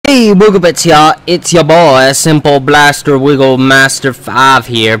Boogabits here, it's your boy, Simple Blaster Wiggle Master 5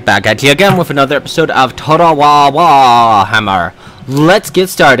 here, back at you again with another episode of Total Warhammer. Let's get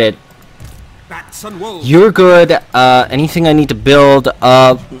started. You're good. Anything I need to build?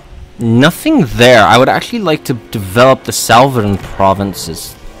 Nothing there. I would actually like to develop the Southern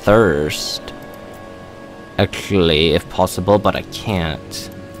provinces first. Actually, if possible, but I can't.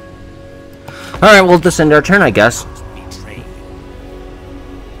 Alright, we'll just end our turn, I guess.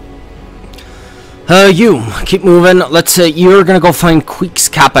 You keep moving. Let's say you're gonna go find Queek's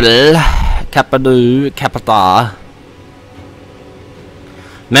capital. Capita.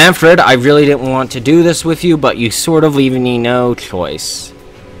 Manfred, I really didn't want to do this with you, but you sort of leave me no choice.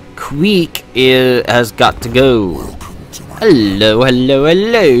 Queek has got to go. Hello, hello,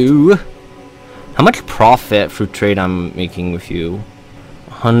 hello. How much profit through trade I'm making with you?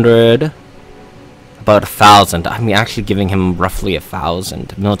 100. About 1,000. I'm actually giving him roughly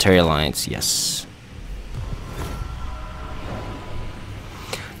 1,000. Military alliance, yes.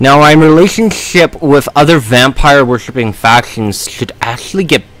 Now, my relationship with other vampire worshipping factions should actually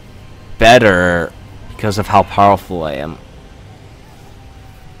get better because of how powerful I am.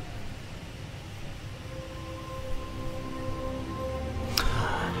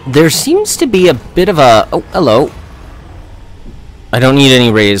 There seems to be a bit of a... Oh, hello. I don't need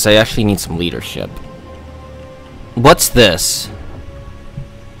any raise. I actually need some leadership. What's this?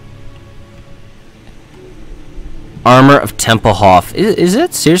 Armor of Tempelhof. Is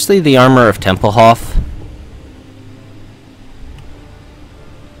it seriously the armor of Tempelhof?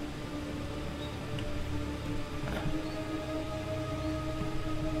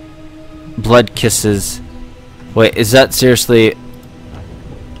 Blood kisses. Wait, is that seriously...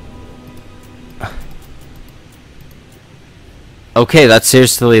 Okay, that's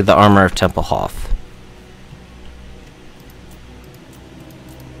seriously the armor of Tempelhof.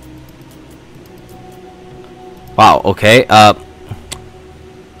 Wow, okay,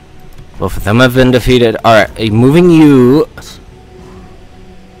 both of them have been defeated. Alright, moving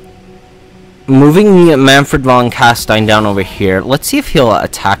Manfred von Castine down over here. Let's see if he'll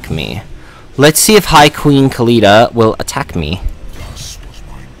attack me. Let's see if High Queen Kalida will attack me.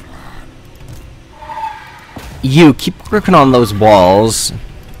 You keep working on those walls.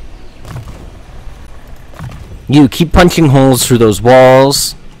 You keep punching holes through those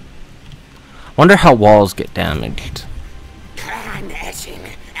walls. Wonder how walls get damaged.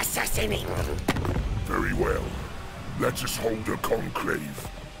 Very well. Let us hold a conclave.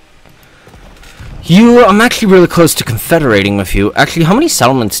 I'm actually really close to confederating with you. Actually, how many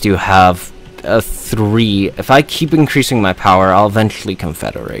settlements do you have? 3. If I keep increasing my power, I'll eventually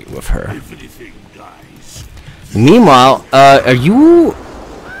confederate with her. Meanwhile, are you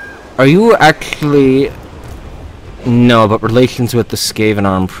actually... No, but relations with the Skaven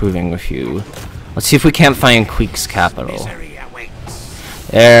are improving with you. Let's see if we can't find Queek's capital.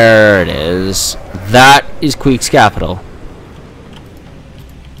 There it is. That is Queek's capital.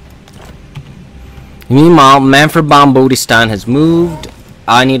 Meanwhile, Manfred von Bodistan has moved.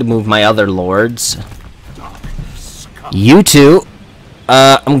 I need to move my other lords. You two.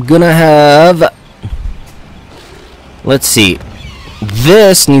 I'm gonna have... Let's see.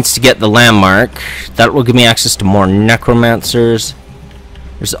 This needs to get the landmark. That will give me access to more necromancers.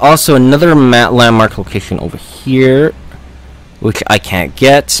 There's also another landmark location over here, which I can't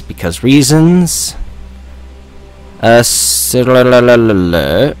get because reasons. I think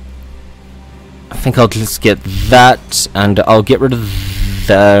I'll just get that, and I'll get rid of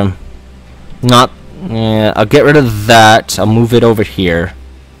the... I'll get rid of that. I'll move it over here.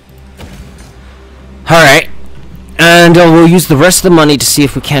 Alright. And we'll use the rest of the money to see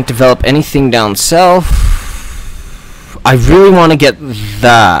if we can't develop anything down south. I really want to get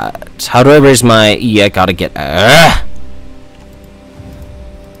that. How do I raise my... Yeah, I gotta get... That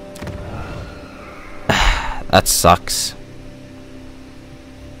sucks.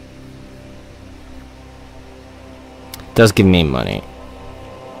 Does give me money.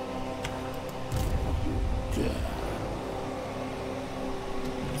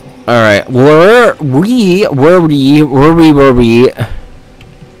 Alright, were we?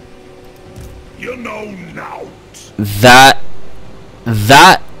 You know now. That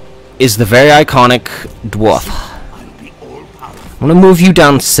is the very iconic dwarf. I'm gonna move you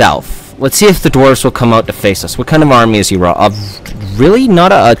down south. Let's see if the dwarves will come out to face us. What kind of army is he? Really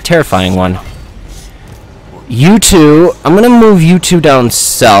not a terrifying one. You two, I'm gonna move you two down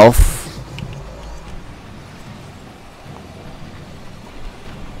south.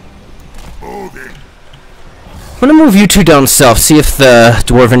 I'm gonna move you two down south, see if the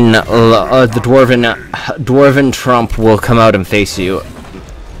dwarven Trump will come out and face you.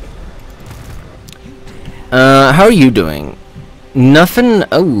 How are you doing? Nothing.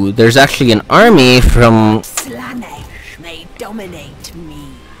 Oh, there's actually an army from... Slanesh may dominate me.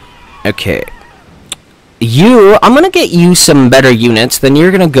 Okay. I'm gonna get you some better units, then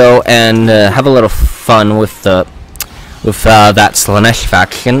you're gonna go and have a little fun with that Slanesh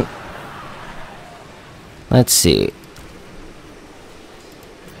faction. Let's see.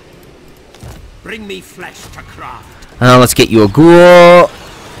 Bring me flesh to craft. Let's get you a ghoul.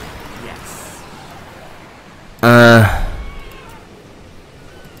 Yes.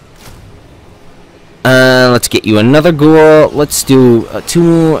 Let's get you another ghoul. Let's do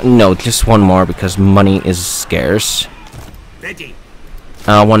just one more because money is scarce. Ready.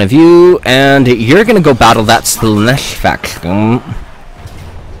 One of you, and you're gonna go battle that Slanesh faction.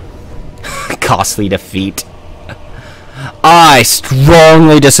 Costly defeat. I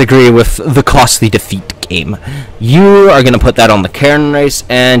strongly disagree with the costly defeat game. You are gonna put that on the Karen race,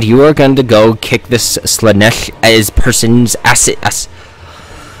 and you are going to go kick this Slanesh as person's ass.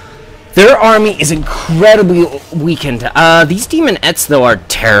 Their army is incredibly weakened. These demonettes, though, are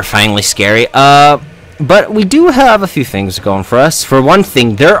terrifyingly scary. But we do have a few things going for us. For one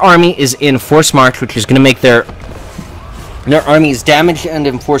thing, their army is in Force March, which is going to make their armies damaged and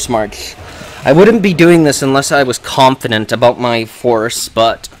in Force March. I wouldn't be doing this unless I was confident about my force,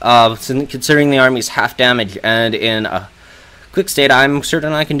 but considering the army is half damage and in a quick state, I'm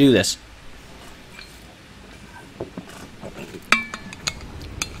certain I can do this.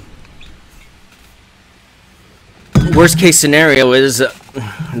 Worst case scenario is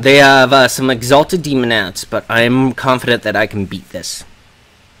they have some exalted demonettes, but I'm confident that I can beat this.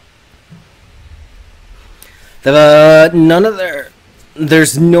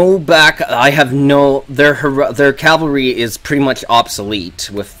 There's no back. I have no. Their cavalry is pretty much obsolete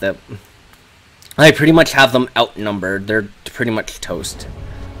with the. I pretty much have them outnumbered. They're pretty much toast.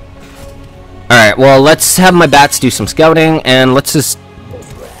 All right. Well, let's have my bats do some scouting, and let's just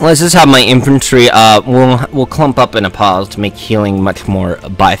have my infantry. We'll clump up in a pile to make healing much more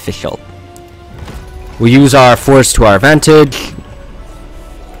beneficial. We'll use our force to our advantage.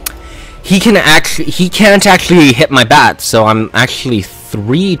 He can't actually hit my bats, so I'm actually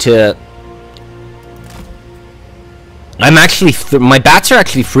my bats are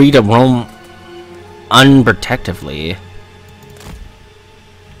actually free to roam unprotectively.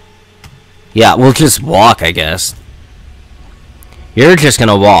 Yeah, we'll just walk, I guess. You're just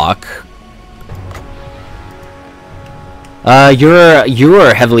gonna walk.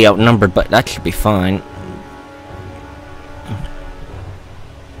 You're heavily outnumbered, but that should be fine.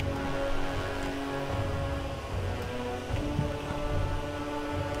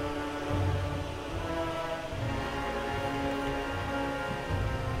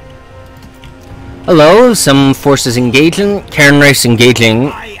 Hello, some forces engaging. Karen race engaging.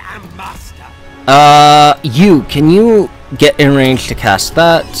 I am master. Can you get in range to cast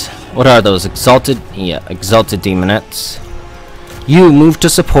that? What are those? Exalted? Yeah, exalted demonettes. You move to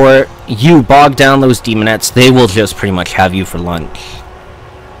support. You bog down those demonettes. They will just pretty much have you for lunch.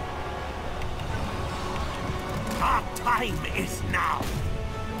 Our time is now.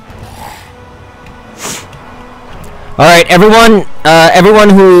 Alright, everyone,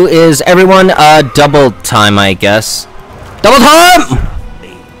 double time, I guess. Double time!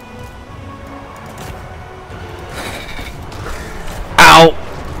 Ow!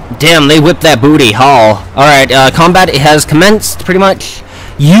 Damn, they whipped that booty haul. Alright, combat has commenced, pretty much.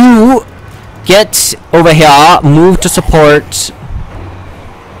 You get over here, move to support.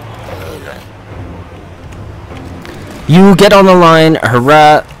 You get on the line,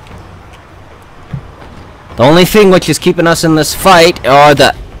 hurrah. The only thing which is keeping us in this fight are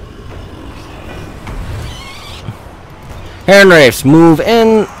the Heron Wraiths. Move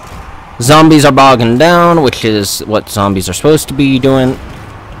in. Zombies are bogging down, which is what zombies are supposed to be doing.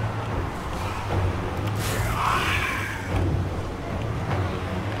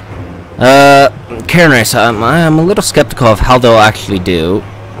 Karen Wraiths, I'm a little skeptical of how they'll actually do.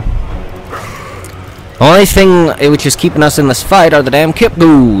 The only thing which is keeping us in this fight are the damn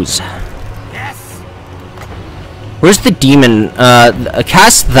Kipgoos. Where's the demon?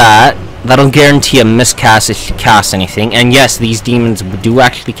 Cast that. That'll guarantee a miscast if you cast anything. And yes, these demons do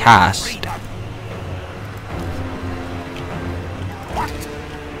actually cast. What?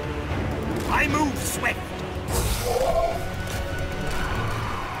 I move swift.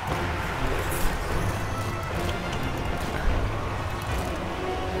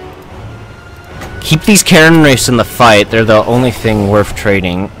 Keep these Karen Wraiths in the fight. They're the only thing worth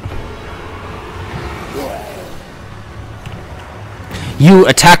trading. You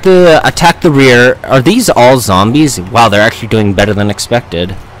attack the rear. Are these all zombies? Wow, they're actually doing better than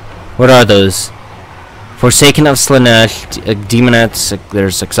expected. What are those? Forsaken of Slanesh, Demonettes,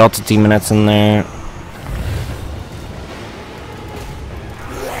 there's Exalted Demonettes in there.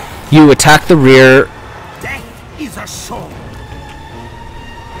 You attack the rear. Death is a sword.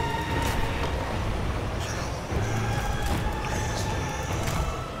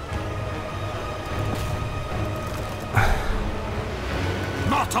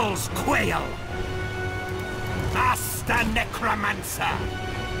 Mortals quail. Master Necromancer.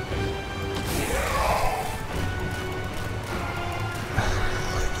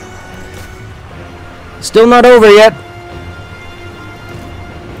 Still not over yet.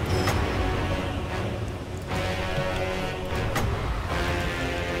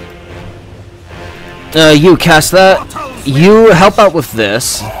 You cast that. You help out with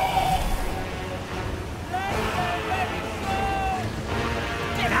this.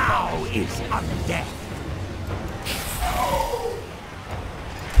 Now is undeath.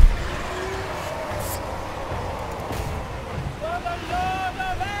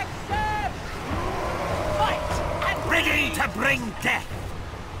 Ready to bring death.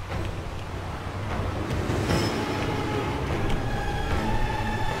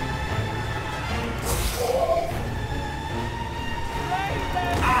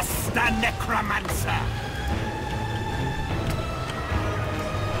 Master Necromancer.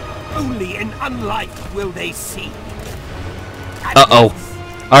 Only in unlife will they see. Uh-oh.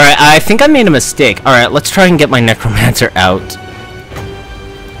 Alright, I think I made a mistake. Alright, let's try and get my Necromancer out.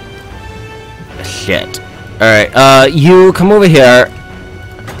 Shit. Alright, you come over here.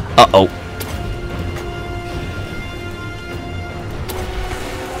 Uh-oh.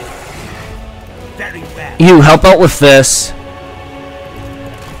 Very well. You help out with this.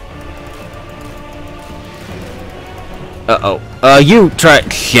 Uh-oh. You try.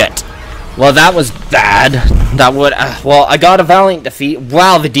 Shit. Well, that was bad. That would. Well, I got a valiant defeat.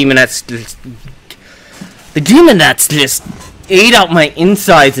 Wow, the Demonettes. The Demonettes just ate out my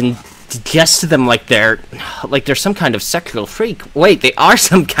insides and digested them like they're some kind of sexual freak. Wait, they are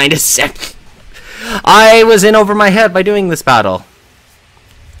some kind of sex. I was in over my head by doing this battle.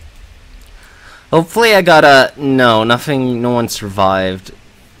 Hopefully, I got a. No, nothing. No one survived.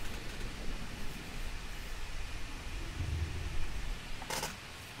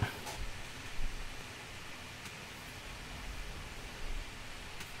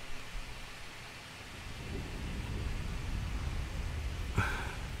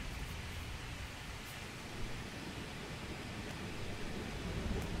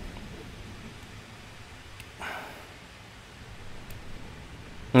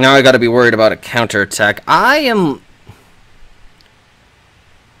 Now I gotta be worried about a counterattack. I am...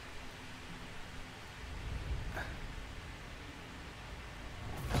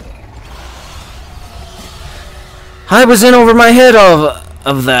 I was in over my head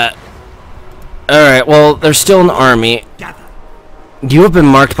of that. Alright, well, there's still an army. You have been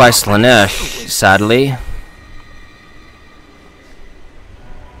marked by Slanesh, sadly.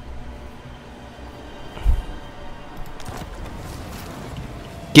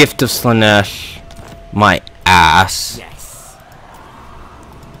 Gift of Slanesh. My ass. Yes.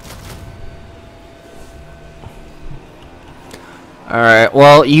 Alright,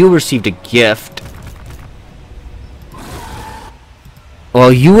 well, you received a gift.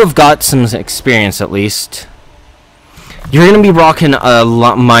 Well, you have got some experience at least. You're gonna be rocking a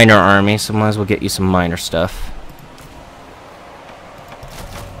minor army, so might as well get you some minor stuff.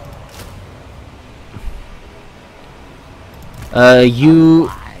 You...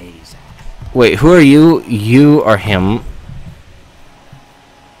 Wait, who are you? You are him.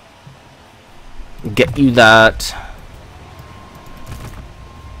 Get you that.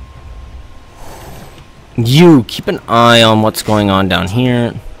 You keep an eye on what's going on down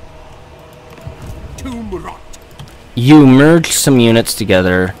here. Tomb rot. You merge some units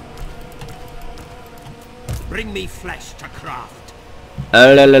together. Bring me flesh to craft.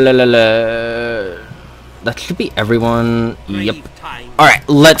 That should be everyone. Yep. Time. Alright,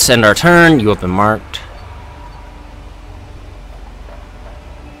 let's end our turn. You have been marked.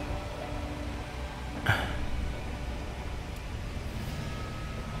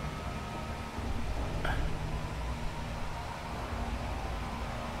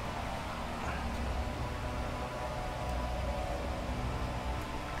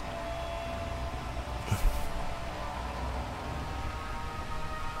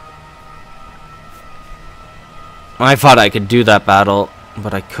 I thought I could do that battle,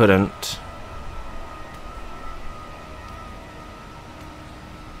 but I couldn't.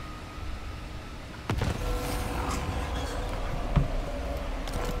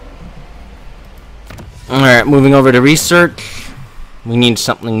 Alright, moving over to research. We need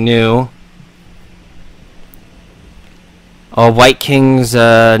something new. Oh, White Kings,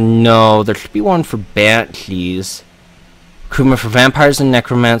 no. There should be one for Banshees. Recruitment for Vampires and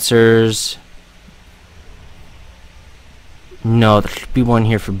Necromancers. No, there should be one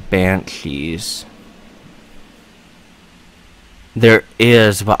here for Banshees. There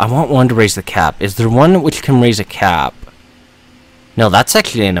is, but I want one to raise the cap. Is there one which can raise a cap? No, that's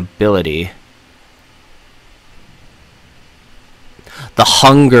actually an ability. The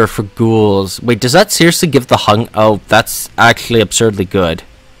hunger for ghouls. Wait, does that seriously give the Oh, that's actually absurdly good.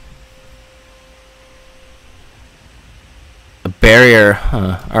 A barrier,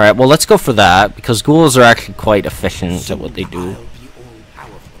 huh. Alright, well, let's go for that, because ghouls are actually quite efficient at what they do.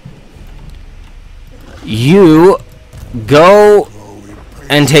 You go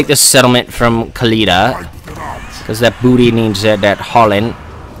and take the settlement from Khalida, because that booty needs that hauling.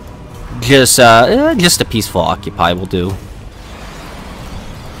 Just a peaceful occupy will do.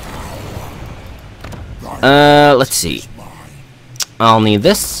 Let's see. I'll need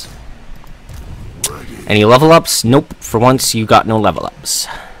this. Any level ups? Nope. For once, you got no level ups.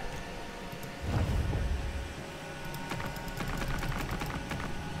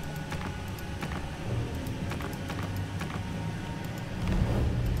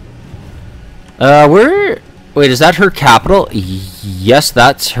 Wait, is that her capital? Yes,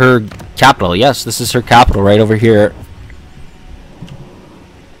 that's her capital. Yes, this is her capital right over here.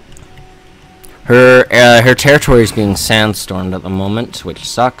 Her territory is being sandstormed at the moment, which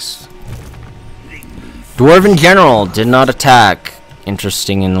sucks. Dwarven General did not attack,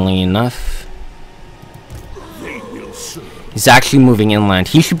 interestingly enough. He's actually moving inland.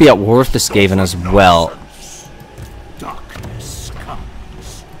 He should be at war with the Skaven as well.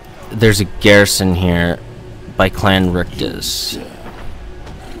 There's a garrison here by Clan Rictus.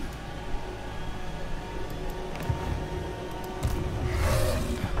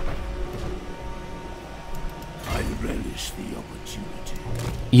 I relish the opportunity.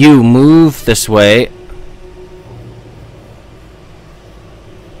 You move this way.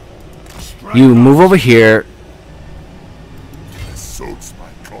 You move over here. Suits my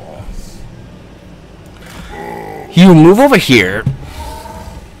cause. You move over here.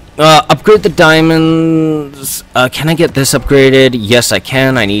 Upgrade the diamonds. Can I get this upgraded? Yes, I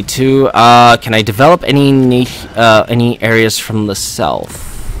can. I need to. Can I develop any areas from the south?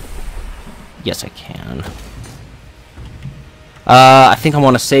 Yes, I can. I think I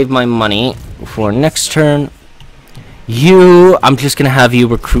want to save my money for next turn. I'm just gonna have you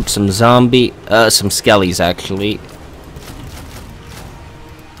recruit some some skellies actually.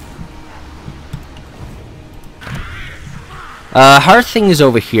 How are things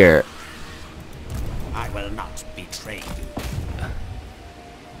over here? I will not betray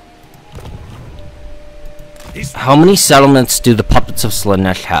you. How many settlements do the puppets of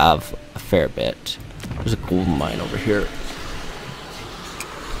Slanesh have? A fair bit. There's a gold mine over here.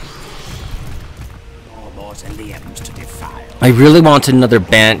 I really want another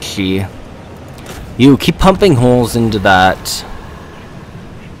Banshee. You keep pumping holes into that.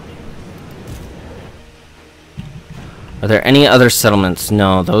 Are there any other settlements?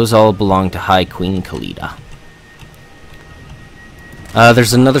 No, those all belong to High Queen Khalida.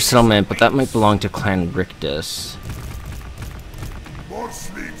 There's another settlement, but that might belong to Clan Rictus. More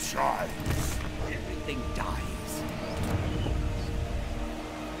sleep shines. Everything dies.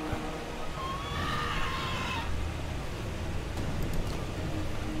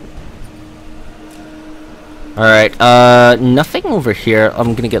 Alright, nothing over here.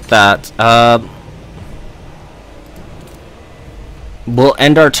 I'm gonna get that. We'll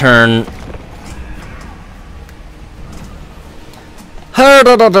end our turn.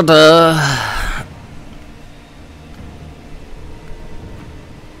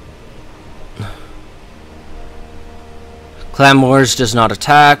 Clan Wars does not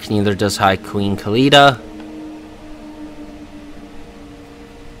attack, neither does High Queen Khalida.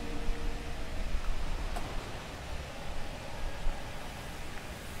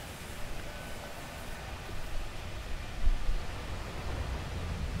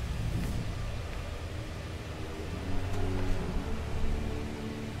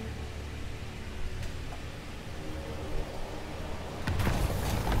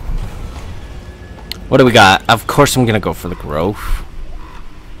 What do we got? Of course I'm gonna go for the growth.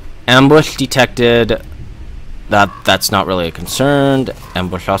 Ambush detected. That's not really a concern.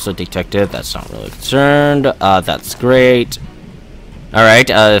 Ambush also detected. That's not really a concern. That's great. Alright,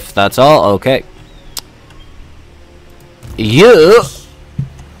 if that's all, okay.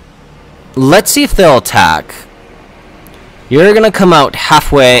 Let's see if they'll attack. You're gonna come out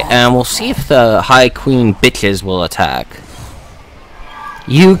halfway and we'll see if the High Queen bitches will attack.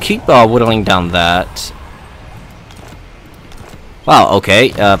 You keep whittling down that. Wow, okay,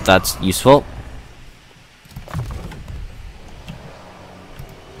 that's useful.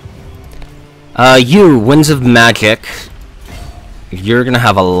 You, Winds of Magic. You're gonna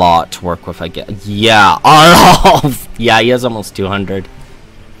have a lot to work with, I guess. Yeah, oh, yeah, he has almost 200.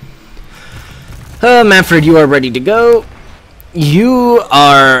 Manfred, you are ready to go. You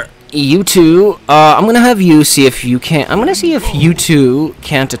two, I'm gonna have you see if you can. I'm gonna see if you two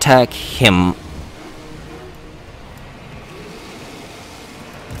can't attack him.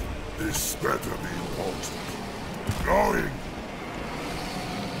 This better be important. Going.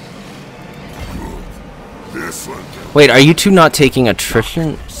 Good. This one. Wait, are you two not taking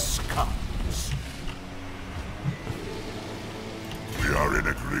attrition? We are in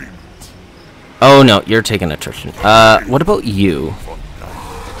agreement. Oh no, you're taking attrition. What about you?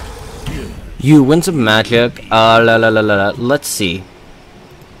 You, Winds of Magic. Let's see.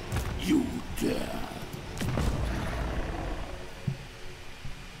 You dare.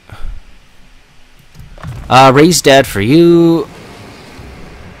 Raise Dead for you.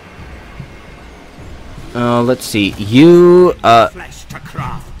 Let's see. You, Flesh to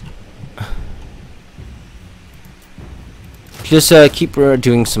craft. just, keep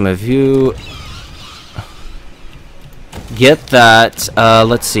doing some of you. Get that,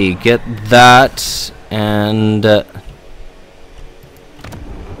 let's see. Get that, and, I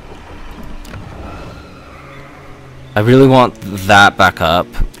really want that back up.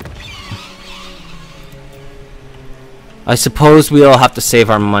 I suppose we'll have to save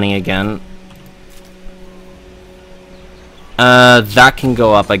our money again. That can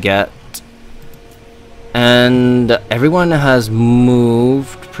go up, I get. And everyone has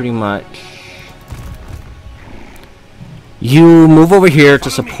moved pretty much. You move over here to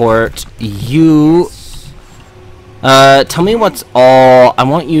support. You tell me what's all. I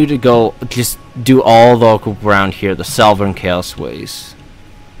want you to go just do all the around here, the Sovereign Chaos Ways.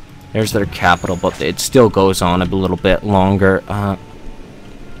 There's their capital, but it still goes on a little bit longer.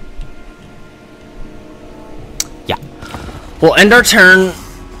 Yeah. We'll end our turn,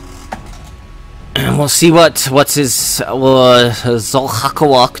 and we'll see what's his. Well,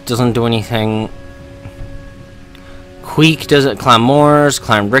 Zolhakawak doesn't do anything. Queek doesn't. Clan Moors,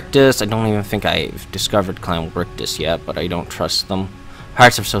 Clan Rictus. I don't even think I've discovered Clan Rictus yet, but I don't trust them.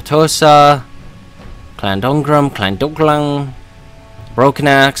 Hearts of Sotosa, Clan Dongram, Clan Doglang, Broken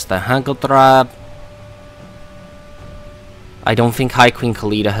Axe, the Hageltrab. I don't think High Queen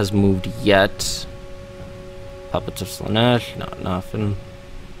Khalida has moved yet. Puppets of Slanesh, not nothing.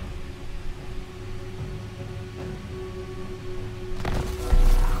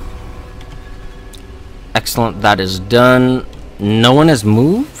 Excellent, that is done. No one has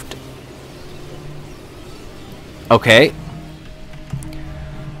moved? Okay.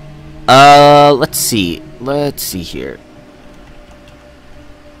 Let's see. Let's see here.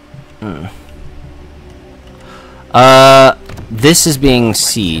 This is being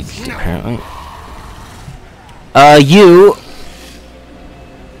sieged, apparently. You...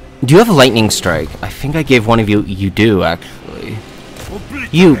 Do you have a lightning strike? I think I gave one of you... You do, actually.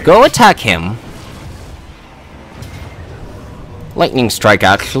 You, go attack him. Lightning strike,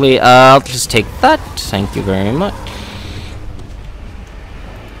 actually. I'll just take that. Thank you very much.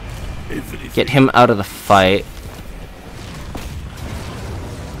 Get him out of the fight.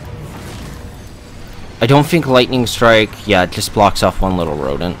 I don't think lightning strike... Yeah, it just blocks off one little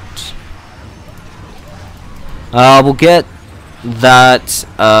rodent. We'll get that.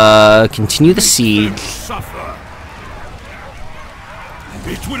 Continue the siege. Suffer.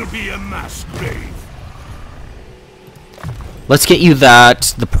 It will be a mass grave. Let's get you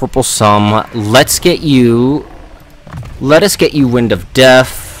that. The purple sum. Let's get you... Let us get you Wind of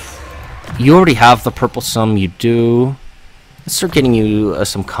Death. You already have the purple sum. You do. Let's start getting you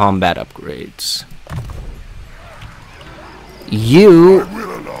some combat upgrades. You... I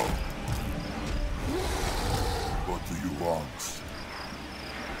will alone. What do you want?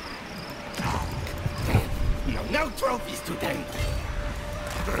 No trophies today.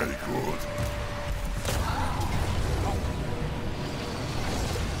 Very good.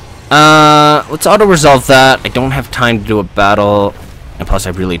 Let's auto-resolve that. I don't have time to do a battle. And plus, I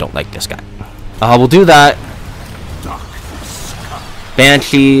really don't like this guy. We'll do that.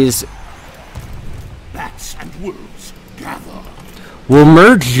 Banshees. Bats and wolves gather. We'll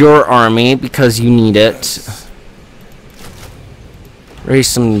merge your army because you need it. Raise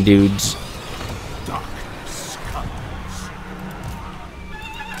some dudes. Darkness comes.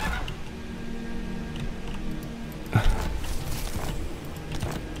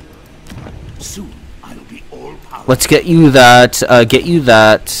 Soon I'll be all powerful. Let's get you that. Get you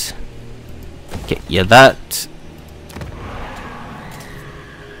that. Get you that.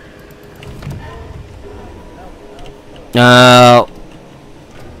 I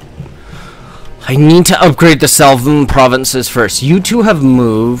need to upgrade the southern provinces first. You two have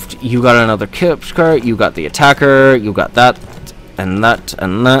moved. You got another corpse cart. You got the attacker. You got that, and that,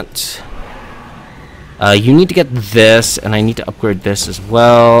 and that. You need to get this, and I need to upgrade this as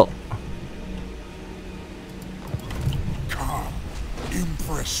well. Come,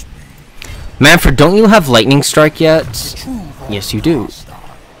 impress me. Manfred, don't you have lightning strike yet? Yes, you do.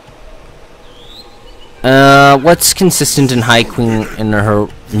 What's consistent in High Queen in her?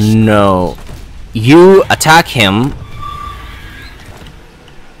 No. You attack him.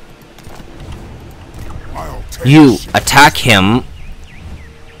 You attack him.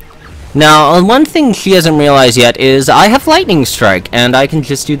 Now, one thing she hasn't realized yet is I have lightning strike, and I can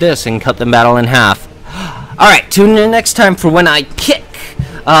just do this and cut the battle in half. Alright, tune in next time for when I kick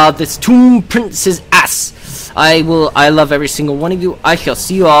this Tomb Prince's ass. I love every single one of you. I shall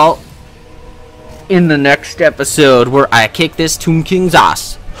see you all in the next episode where I kick this Tomb King's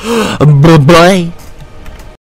ass. Bye-bye.